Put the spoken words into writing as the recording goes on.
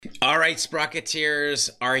All right, Sprocketeers,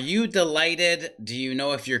 are you delighted? Do you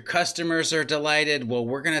know if your customers are delighted? Well,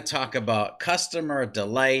 we're going to talk about customer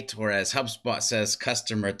delight, or as HubSpot says,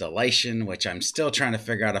 customer delition, which I'm still trying to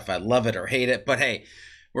figure out if I love it or hate it. But hey,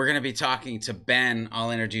 we're going to be talking to Ben. I'll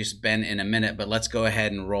introduce Ben in a minute, but let's go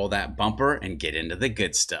ahead and roll that bumper and get into the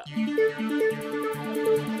good stuff.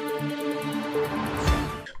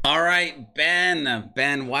 All right, Ben.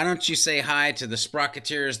 Ben, why don't you say hi to the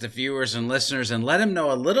Sprocketeers, the viewers and listeners, and let them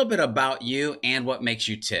know a little bit about you and what makes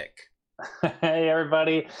you tick. Hey,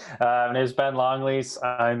 everybody. My name is Ben Longlease.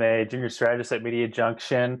 I'm a junior strategist at Media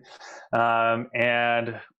Junction.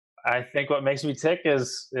 And I think what makes me tick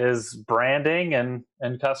is branding and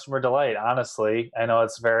customer delight. Honestly, I know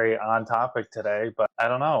it's very on topic today, but I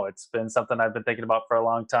don't know. It's been something I've been thinking about for a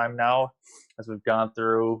long time now as we've gone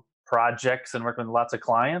through projects and working with lots of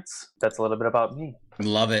clients. That's a little bit about me.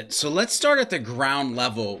 Love it. So let's start at the ground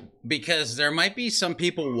level because there might be some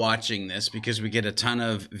people watching this because we get a ton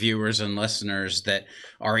of viewers and listeners that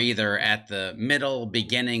are either at the middle,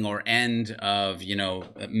 beginning, or end of,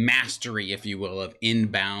 mastery, if you will, of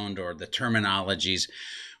inbound or the terminologies.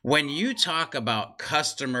 When you talk about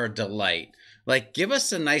customer delight, like give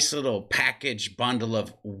us a nice little package bundle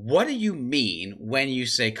of what do you mean when you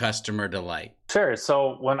say customer delight? Sure.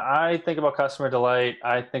 So when I think about customer delight,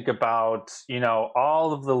 I think about,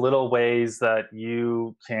 all of the little ways that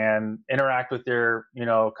you can interact with your,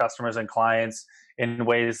 customers and clients in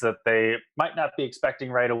ways that they might not be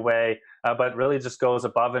expecting right away, but really just goes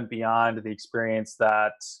above and beyond the experience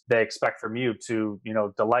that they expect from you to,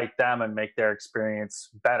 delight them and make their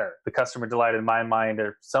experience better. The customer delight in my mind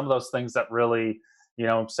are some of those things that really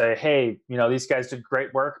say, hey, these guys did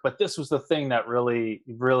great work, but this was the thing that really,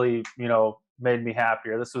 really, made me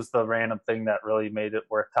happier. This was the random thing that really made it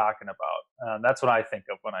worth talking about. That's what I think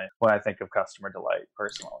of when I think of customer delight,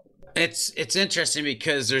 personally. It's interesting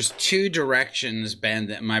because there's two directions, Ben,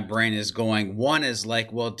 that my brain is going. One is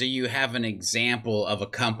like, well, do you have an example of a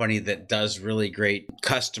company that does really great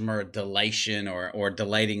customer delation or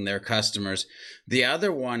delighting their customers? The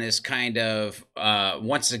other one is kind of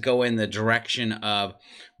wants to go in the direction of,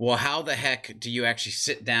 well, how the heck do you actually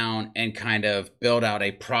sit down and kind of build out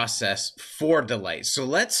a process for delight? So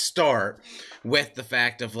let's start with the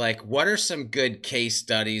fact of like, what are some good case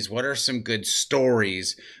studies? What are some good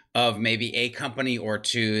stories of maybe a company or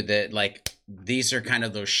two that like these are kind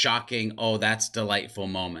of those shocking, oh, that's delightful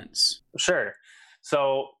moments? Sure.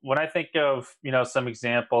 So when I think of some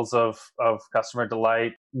examples of customer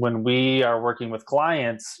delight, when we are working with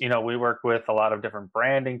clients, we work with a lot of different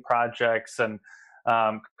branding projects and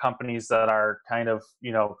companies that are kind of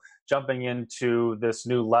jumping into this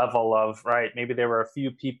new level of, right, maybe there were a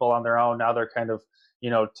few people on their own, now they're kind of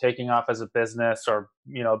taking off as a business, or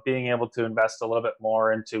being able to invest a little bit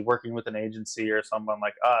more into working with an agency or someone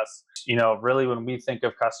like us. Really, when we think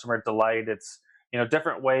of customer delight, it's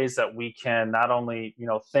different ways that we can not only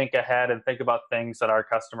think ahead and think about things that our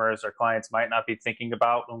customers or clients might not be thinking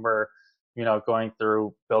about when we're going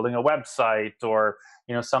through building a website, or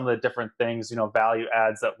some of the different things, value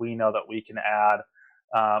adds that we know that we can add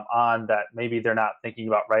on that maybe they're not thinking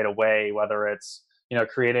about right away, whether it's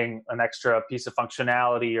creating an extra piece of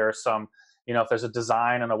functionality, or some if there's a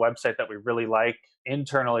design on a website that we really like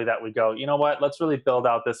internally, that we go, what, let's really build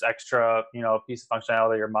out this extra piece of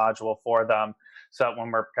functionality or module for them, so that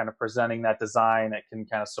when we're kind of presenting that design, it can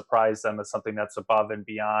kind of surprise them as something that's above and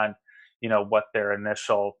beyond what their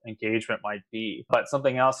initial engagement might be. But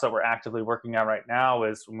something else that we're actively working on right now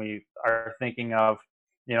is when we are thinking of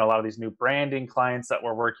a lot of these new branding clients that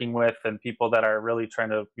we're working with, and people that are really trying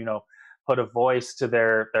to put a voice to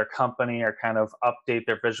their company, or kind of update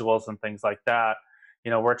their visuals and things like that.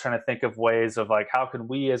 We're trying to think of ways of like, how can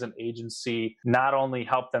we as an agency not only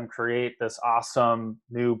help them create this awesome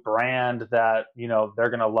new brand that they're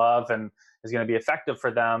going to love and is going to be effective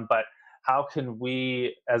for them, but how can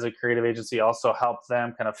we as a creative agency also help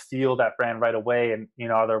them kind of feel that brand right away? And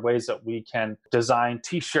are there ways that we can design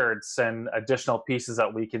t-shirts and additional pieces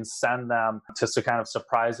that we can send them just to kind of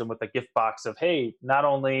surprise them with a gift box of, hey, not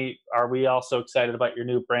only are we also excited about your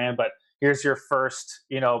new brand, but here's your first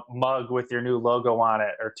mug with your new logo on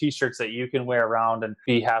it, or t-shirts that you can wear around and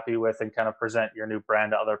be happy with, and kind of present your new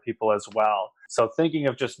brand to other people as well. So thinking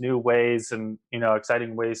of just new ways and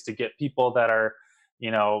exciting ways to get people that are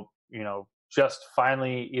just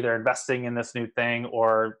finally either investing in this new thing,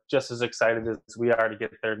 or just as excited as we are to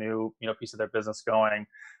get their new, piece of their business going,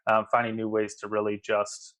 finding new ways to really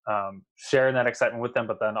just share that excitement with them,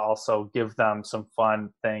 but then also give them some fun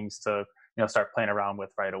things to, start playing around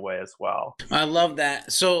with right away as well. I love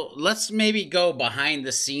that. So let's maybe go behind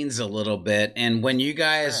the scenes a little bit. And when you Sure.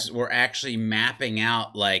 guys were actually mapping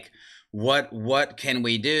out like what can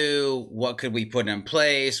we do? What could we put in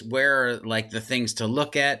place? Where are like the things to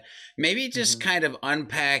look at? Maybe just Hmm. kind of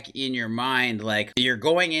unpack in your mind like you're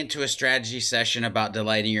going into a strategy session about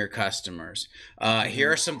delighting your customers. Here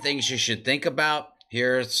Hmm. are some things you should think about.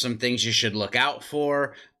 Here are some things you should look out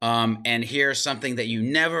for. And here's something that you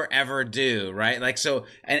never ever do, right? Like so,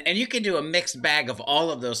 and you can do a mixed bag of all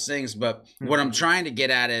of those things. But what I'm Hmm. trying to get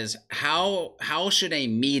at is how should a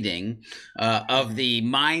meeting of Hmm. the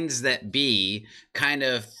minds that be kind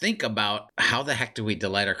of think about how the heck do we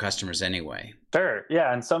delight our customers anyway? Sure.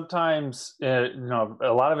 Yeah. And sometimes, a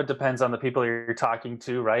lot of it depends on the people you're talking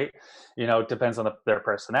to, right? It depends on their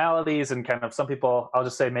personalities and kind of some people, I'll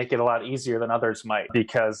just say, make it a lot easier than others might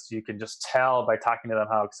because you can just tell by talking to them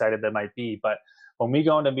how excited they might be. But when we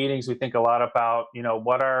go into meetings, we think a lot about,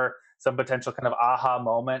 what are some potential kind of aha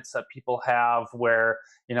moments that people have where,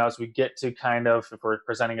 as we get to kind of, if we're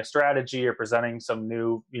presenting a strategy or presenting some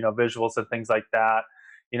new, visuals and things like that,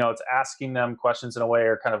 it's asking them questions in a way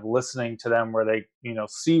or kind of listening to them where they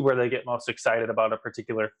see where they get most excited about a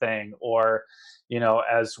particular thing, or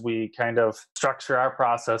as we kind of structure our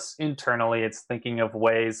process internally, it's thinking of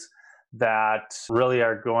ways that really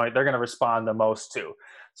they're going to respond the most to.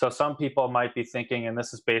 So some people might be thinking, and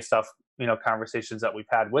this is based off conversations that we've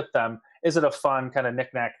had with them, is it a fun kind of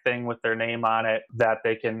knickknack thing with their name on it that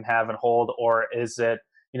they can have and hold, or is it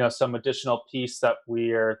some additional piece that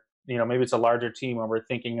we're maybe it's a larger team where we're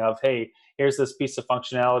thinking of, hey, here's this piece of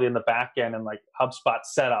functionality in the back end and like HubSpot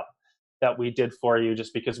setup that we did for you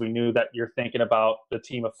just because we knew that you're thinking about the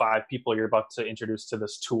team of 5 people you're about to introduce to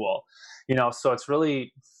this tool. So it's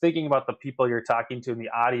really thinking about the people you're talking to in the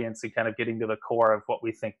audience and kind of getting to the core of what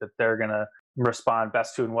we think that they're going to respond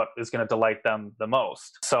best to and what is going to delight them the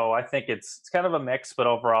most. So I think it's kind of a mix, but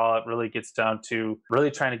overall it really gets down to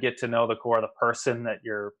really trying to get to know the core of the person that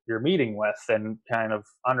you're meeting with and kind of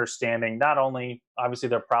understanding not only obviously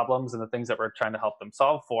their problems and the things that we're trying to help them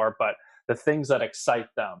solve for, but the things that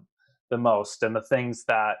excite them the most and the things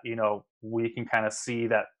that we can kind of see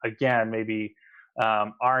that again maybe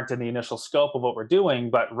aren't in the initial scope of what we're doing,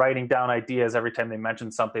 but writing down ideas every time they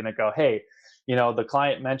mention something that go, hey, the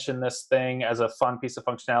client mentioned this thing as a fun piece of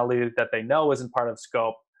functionality that they know isn't part of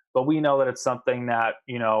scope, but we know that it's something that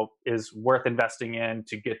is worth investing in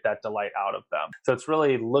to get that delight out of them. So it's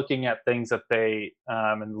really looking at things that they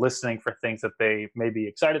and listening for things that they may be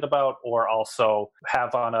excited about or also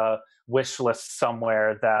have on a wish list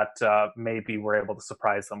somewhere that maybe we're able to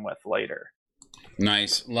surprise them with later.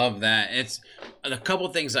 Nice. Love that. It's a couple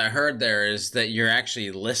things I heard there is that you're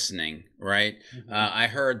actually listening, right? Hmm. I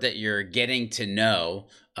heard that you're getting to know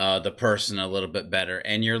the person a little bit better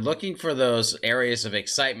and you're looking for those areas of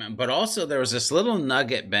excitement. But also, there was this little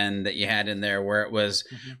nugget, Ben, that you had in there where it was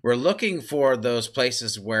Hmm. we're looking for those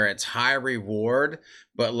places where it's high reward,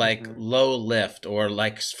 but like Hmm. low lift, or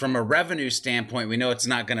like from a revenue standpoint, we know it's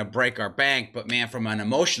not going to break our bank, but man, from an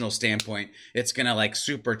emotional standpoint, it's going to like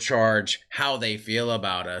supercharge how they feel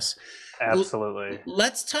about us. Absolutely.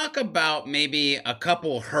 Let's talk about maybe a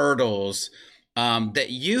couple hurdles that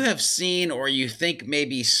you have seen or you think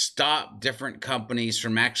maybe stop different companies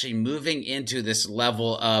from actually moving into this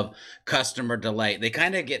level of customer delight. They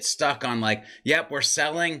kind of get stuck on like, yep, we're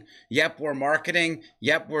selling, yep, we're marketing,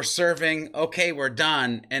 yep, we're serving, okay, we're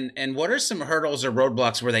done. And what are some hurdles or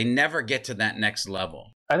roadblocks where they never get to that next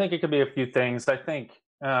level? I think it could be a few things. I think,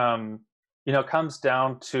 it comes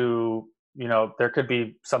down to, there could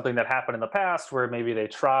be something that happened in the past where maybe they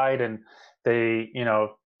tried and they,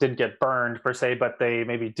 didn't get burned per se, but they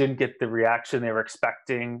maybe didn't get the reaction they were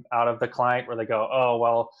expecting out of the client where they go, oh,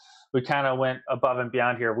 well, we kind of went above and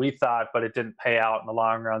beyond here, we thought, but it didn't pay out in the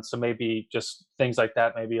long run. So maybe just things like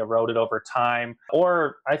that maybe eroded over time.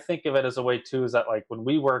 Or I think of it as a way too, is that like when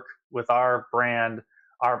we work with our brand,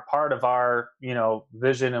 our part of our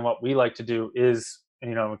vision and what we like to do is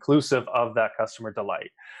inclusive of that customer delight.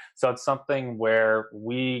 So it's something where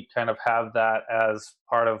we kind of have that as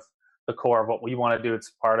part of the core of what we want to do. It's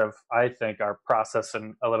part of, I think, our process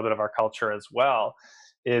and a little bit of our culture as well,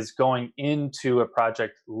 is going into a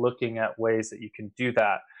project looking at ways that you can do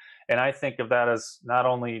that. And I think of that as not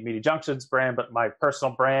only Media Junction's brand, but my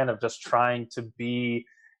personal brand of just trying to be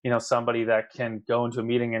somebody that can go into a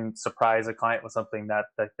meeting and surprise a client with something that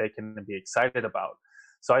they can be excited about.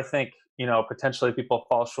 So I think potentially people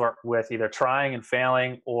fall short with either trying and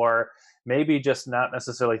failing, or maybe just not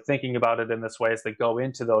necessarily thinking about it in this way as they go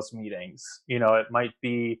into those meetings. It might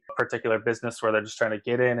be a particular business where they're just trying to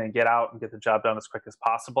get in and get out and get the job done as quick as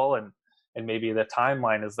possible, and and maybe the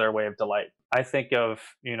timeline is their way of delight. I think of,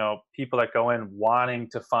 people that go in wanting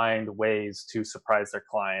to find ways to surprise their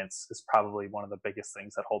clients is probably one of the biggest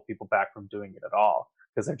things that hold people back from doing it at all,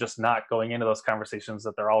 because they're just not going into those conversations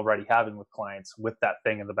that they're already having with clients with that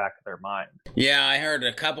thing in the back of their mind. Yeah, I heard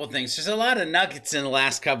a couple things. There's a lot of nuggets in the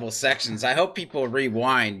last couple of sections. I hope people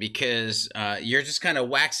rewind, because you're just kind of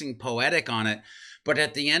waxing poetic on it. But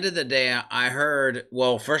at the end of the day, I heard,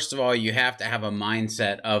 well, first of all, you have to have a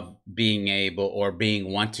mindset of being able or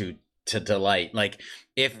being want to delight. Like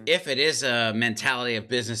if it is a mentality of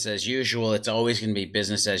business as usual, it's always going to be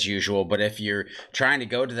business as usual. But if you're trying to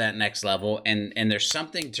go to that next level, and there's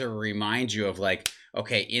something to remind you of, like,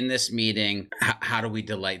 okay, in this meeting, how do we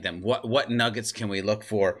delight them? What nuggets can we look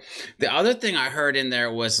for? The other thing I heard in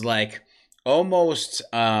there was like almost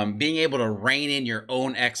being able to rein in your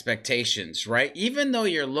own expectations, right? Even though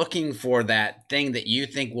you're looking for that thing that you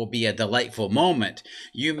think will be a delightful moment,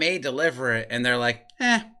 you may deliver it and they're like,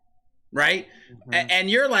 right? And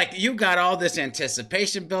you're like, you've got all this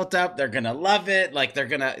anticipation built up. They're going to love it. Like they're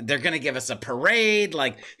going to give us a parade.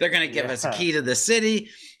 Like they're going to give us a key to the city.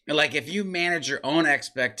 Like if you manage your own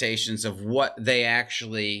expectations of what they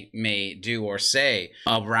actually may do or say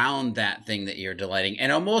around that thing that you're delighting,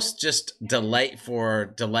 and almost just delight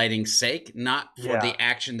for delighting's sake, not for the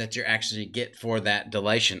action that you actually get for that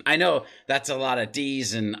delation. I know that's a lot of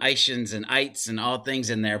D's and Ishins and ites and all things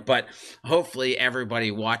in there, but hopefully everybody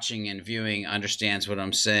watching and viewing understands what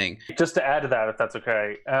I'm saying. Just to add to that, if that's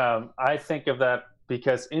okay, I think of that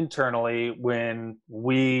because internally, when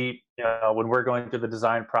we're going through the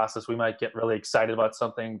design process, we might get really excited about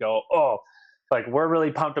something and go, oh, like we're really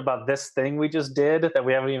pumped about this thing we just did that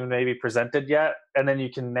we haven't even maybe presented yet. And then you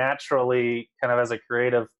can naturally kind of as a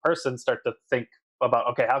creative person start to think about,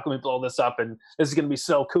 okay, how can we blow this up? And this is going to be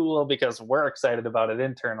so cool because we're excited about it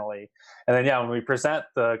internally. And then, when we present,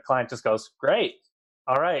 the client just goes, great.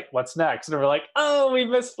 All right, what's next? And we're like, oh, we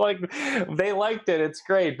missed, like, they liked it. It's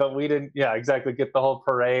great. But we didn't, exactly get the whole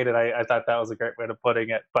parade. And I thought that was a great way of putting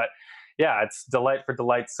it. But it's delight for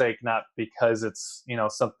delight's sake, not because it's,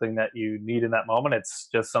 something that you need in that moment. It's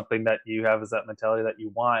just something that you have as that mentality that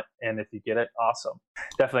you want. And if you get it, awesome.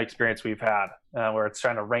 Definitely experience we've had where it's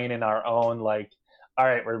trying to rein in our own, like, all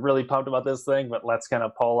right, we're really pumped about this thing, but let's kind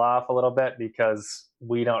of pull off a little bit because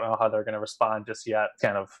we don't know how they're going to respond just yet.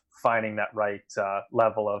 Kind of finding that right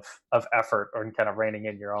level of effort, or kind of reining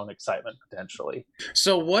in your own excitement potentially.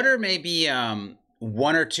 So what are maybe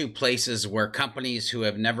one or two places where companies who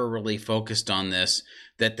have never really focused on this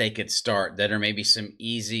that they could start, that are maybe some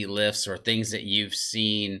easy lifts or things that you've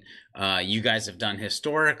seen you guys have done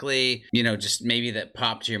historically, just maybe that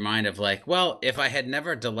popped to your mind of like, well, if I had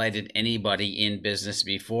never delighted anybody in business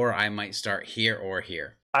before, I might start here or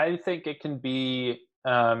here? I think it can be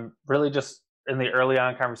really just in the early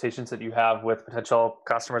on conversations that you have with potential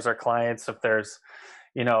customers or clients. If there's,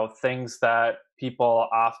 things that people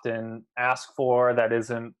often ask for that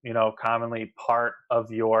isn't, commonly part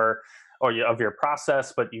of your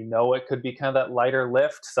process, but it could be kind of that lighter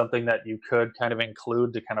lift, something that you could kind of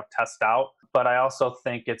include to kind of test out. But I also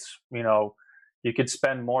think it's, you could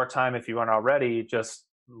spend more time, if you aren't already, just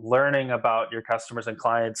learning about your customers and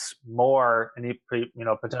clients more, and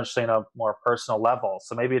potentially in a more personal level.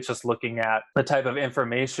 So maybe it's just looking at the type of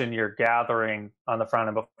information you're gathering on the front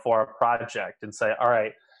end before a project and say, all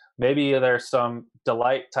right, maybe there's some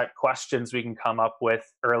delight type questions we can come up with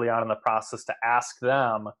early on in the process to ask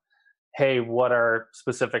them. Hey, what are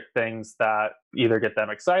specific things that either get them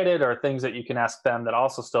excited, or things that you can ask them that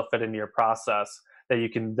also still fit into your process, that you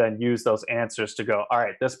can then use those answers to go, all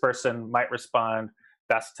right, this person might respond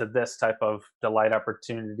best to this type of delight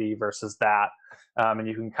opportunity versus that. And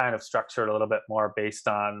you can kind of structure it a little bit more based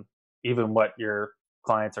on even what your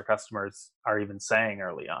clients or customers are even saying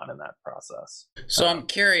early on in that process. So I'm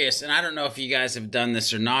curious, and I don't know if you guys have done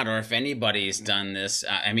this or not, or if anybody's done this.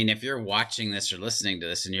 I mean, if you're watching this or listening to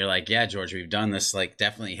this and you're like, yeah, George, we've done this, like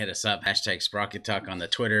definitely hit us up, #Sprocket Talk on the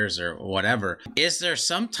Twitters or whatever. Is there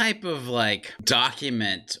some type of like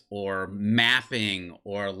document or mapping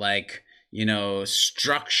or like,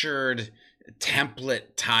 structured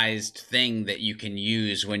templatized thing that you can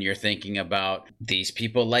use when you're thinking about these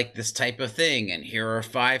people like this type of thing, and here are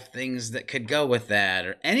 5 things that could go with that,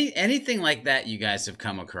 or anything like that you guys have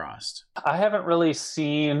come across? I haven't really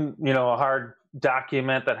seen, a hard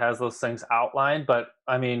document that has those things outlined, but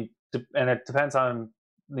I mean, and it depends on,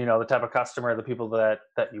 the type of customer, the people that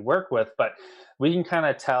you work with, but we can kind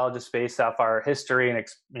of tell just based off our history and,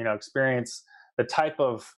 experience, the type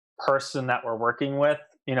of person that we're working with.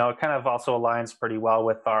 It kind of also aligns pretty well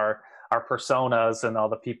with our our personas and all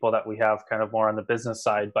the people that we have kind of more on the business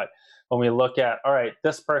side. But when we look at, all right,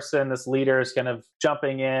 this person, this leader is kind of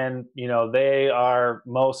jumping in, they are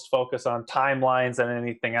most focused on timelines than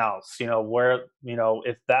anything else, where,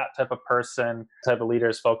 if that type of person, type of leader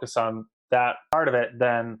is focused on that part of it,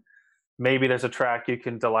 then maybe there's a track you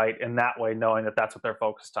can delight in that way, knowing that that's what they're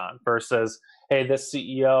focused on, versus, hey, this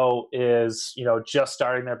CEO is, just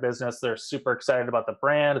starting their business. They're super excited about the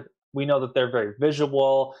brand. We know that they're very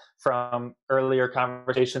visual from earlier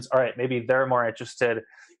conversations. All right, maybe they're more interested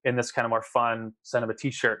in this kind of more fun, send them a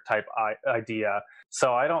t-shirt type idea.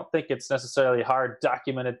 So I don't think it's necessarily a hard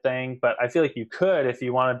documented thing, but I feel like you could, if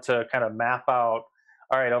you wanted to kind of map out,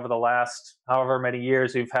 all right, over the last however many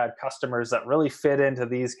years, we've had customers that really fit into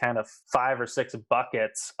these kind of 5 or 6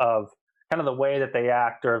 buckets of kind of the way that they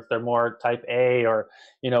act, or if they're more type A, or,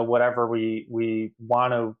 whatever we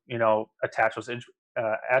want to, attach those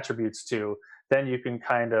attributes to, then you can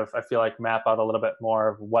kind of, I feel like, map out a little bit more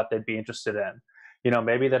of what they'd be interested in.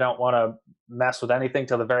 Maybe they don't want to mess with anything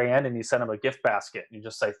till the very end, and you send them a gift basket and you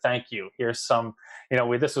just say, thank you. Here's some,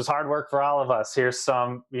 this was hard work for all of us. Here's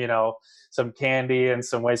some, some candy and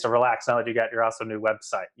some ways to relax now that you got your awesome new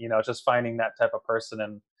website. Just finding that type of person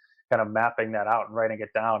and kind of mapping that out and writing it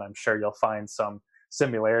down. I'm sure you'll find some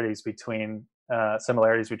similarities between a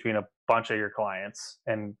bunch of your clients,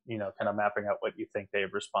 and kind of mapping out what you think they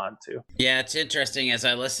would respond to. Yeah, it's interesting. As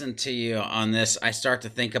I listen to you on this, I start to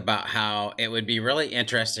think about how it would be really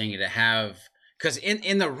interesting to have, because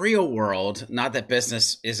in the real world, not that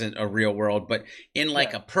business isn't a real world, but in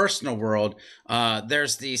like a personal world,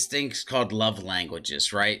 there's these things called love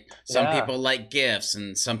languages, right? Some people like gifts,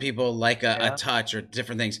 and some people like a touch or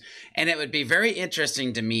different things. And it would be very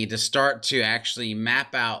interesting to me to start to actually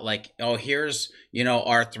map out, like, oh, here's,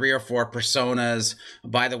 our 3 or 4 personas.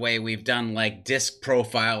 By the way, we've done like disc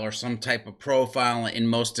profile or some type of profile in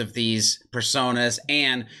most of these personas.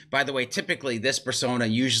 And by the way, typically this persona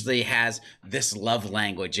usually has this love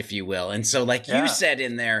language, if you will. And so like you said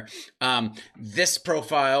in there, this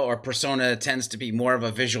profile or persona tends to be more of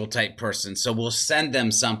a visual type person. So we'll send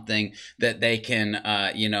them something that they can,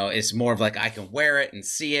 it's more of like, I can wear it and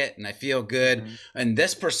see it and I feel good. Mm-hmm. And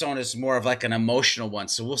this persona is more of like an emotional one.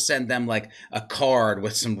 So we'll send them like a card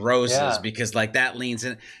with some roses because like that leans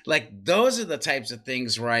in. Like those are the types of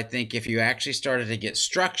things where I think if you actually started to get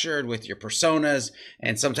structured with your personas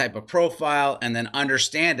and some type of profile, and then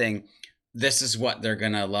understanding this is what they're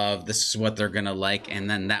going to love, this is what they're going to like, and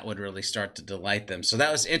then that would really start to delight them. So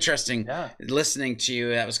that was interesting listening to you.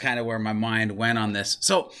 That was kind of where my mind went on this.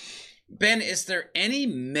 So Ben, is there any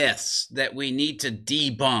myths that we need to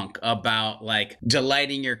debunk about like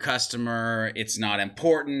delighting your customer? It's not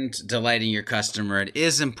important. Delighting your customer, it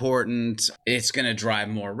is important. It's going to drive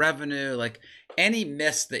more revenue. Like any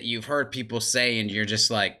myths that you've heard people say and you're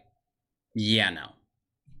just like, yeah, no.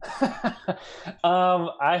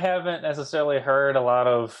 I haven't necessarily heard a lot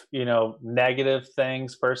of, negative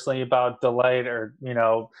things personally about delight, or,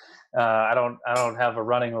 I don't have a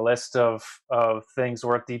running list of things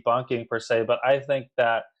worth debunking per se, but I think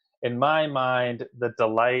that in my mind, the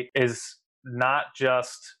delight is not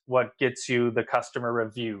just what gets you the customer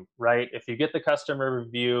review, right? If you get the customer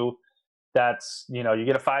review, that's, you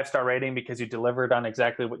get a 5-star rating because you delivered on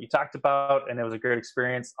exactly what you talked about and it was a great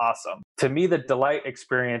experience. Awesome. To me, the delight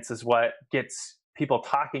experience is what gets people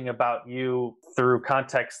talking about you through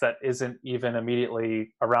context that isn't even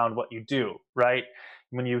immediately around what you do, right?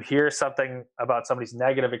 When you hear something about somebody's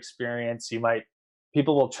negative experience,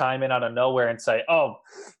 people will chime in out of nowhere and say, oh,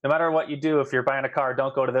 no matter what you do, if you're buying a car,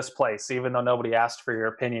 don't go to this place, even though nobody asked for your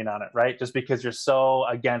opinion on it, right? Just because you're so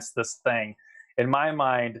against this thing. In my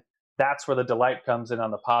mind, that's where the delight comes in on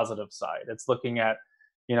the positive side. It's looking at,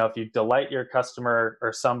 if you delight your customer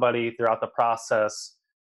or somebody throughout the process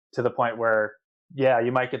to the point where,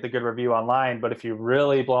 you might get the good review online, but if you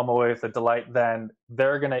really blow them away with the delight, then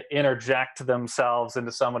they're going to interject themselves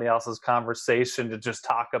into somebody else's conversation to just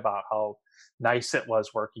talk about how nice it was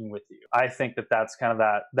working with you. I think that that's kind of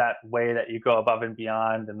that way that you go above and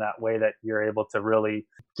beyond, and that way that you're able to really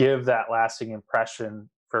give that lasting impression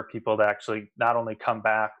for people to actually not only come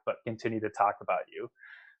back, but continue to talk about you.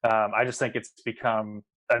 I just think it's become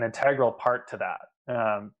an integral part to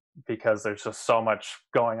that, because there's just so much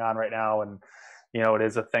going on right now. And, it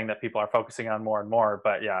is a thing that people are focusing on more and more.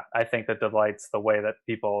 But I think that delight's the way that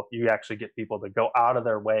you actually get people to go out of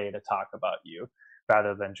their way to talk about you,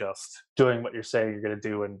 rather than just doing what you're saying you're going to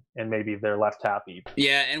do and maybe they're left happy.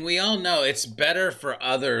 Yeah, and we all know it's better for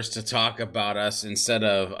others to talk about us instead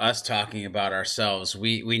of us talking about ourselves.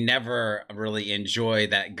 We never really enjoy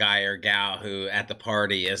that guy or gal who at the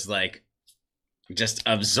party is like, just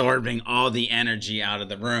absorbing all the energy out of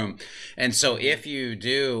the room. And so if you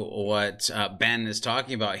do what Ben is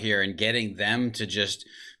talking about here and getting them to just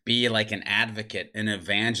be like an advocate, an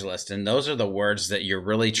evangelist, and those are the words that you're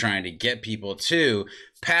really trying to get people to,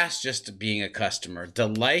 past just being a customer.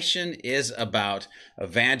 Delation is about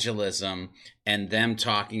evangelism and them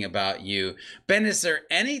talking about you. Ben, is there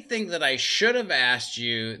anything that I should have asked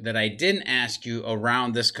you that I didn't ask you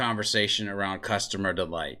around this conversation around customer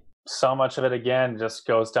delight? So much of it, again, just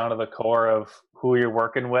goes down to the core of who you're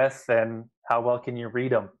working with and how well can you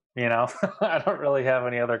read them. I don't really have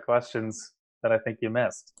any other questions that I think you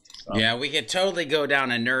missed. So. Yeah, we could totally go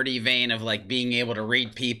down a nerdy vein of like being able to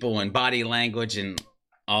read people and body language and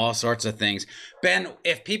all sorts of things. Ben,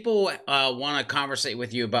 if people want to conversate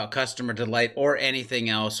with you about customer delight or anything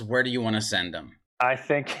else, where do you want to send them? I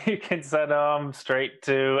think you can send them straight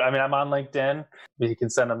to, I'm on LinkedIn. You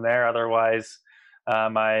can send them there. Otherwise,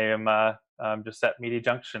 I am just at Media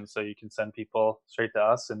Junction, so you can send people straight to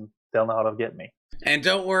us and they'll know how to get me. And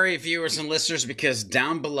don't worry, viewers and listeners, because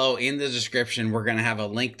down below in the description, we're going to have a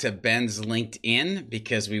link to Ben's LinkedIn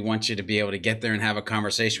because we want you to be able to get there and have a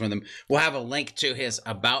conversation with him. We'll have a link to his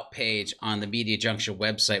About page on the Media Junction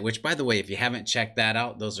website, which, by the way, if you haven't checked that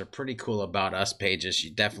out, those are pretty cool About Us pages.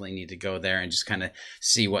 You definitely need to go there and just kind of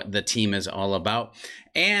see what the team is all about.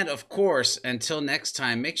 And, of course, until next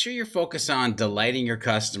time, make sure you're focused on delighting your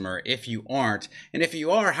customer if you aren't. And if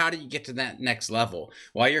you are, how do you get to that next level?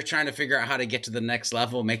 While you're trying to figure out how to get to the next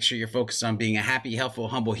level, make sure you're focused on being a happy, helpful,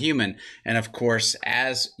 humble human. And of course,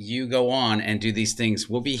 as you go on and do these things,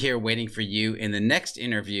 we'll be here waiting for you in the next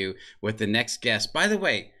interview with the next guest. By the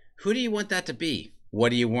way, who do you want that to be? What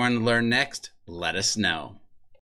do you want to learn next? Let us know.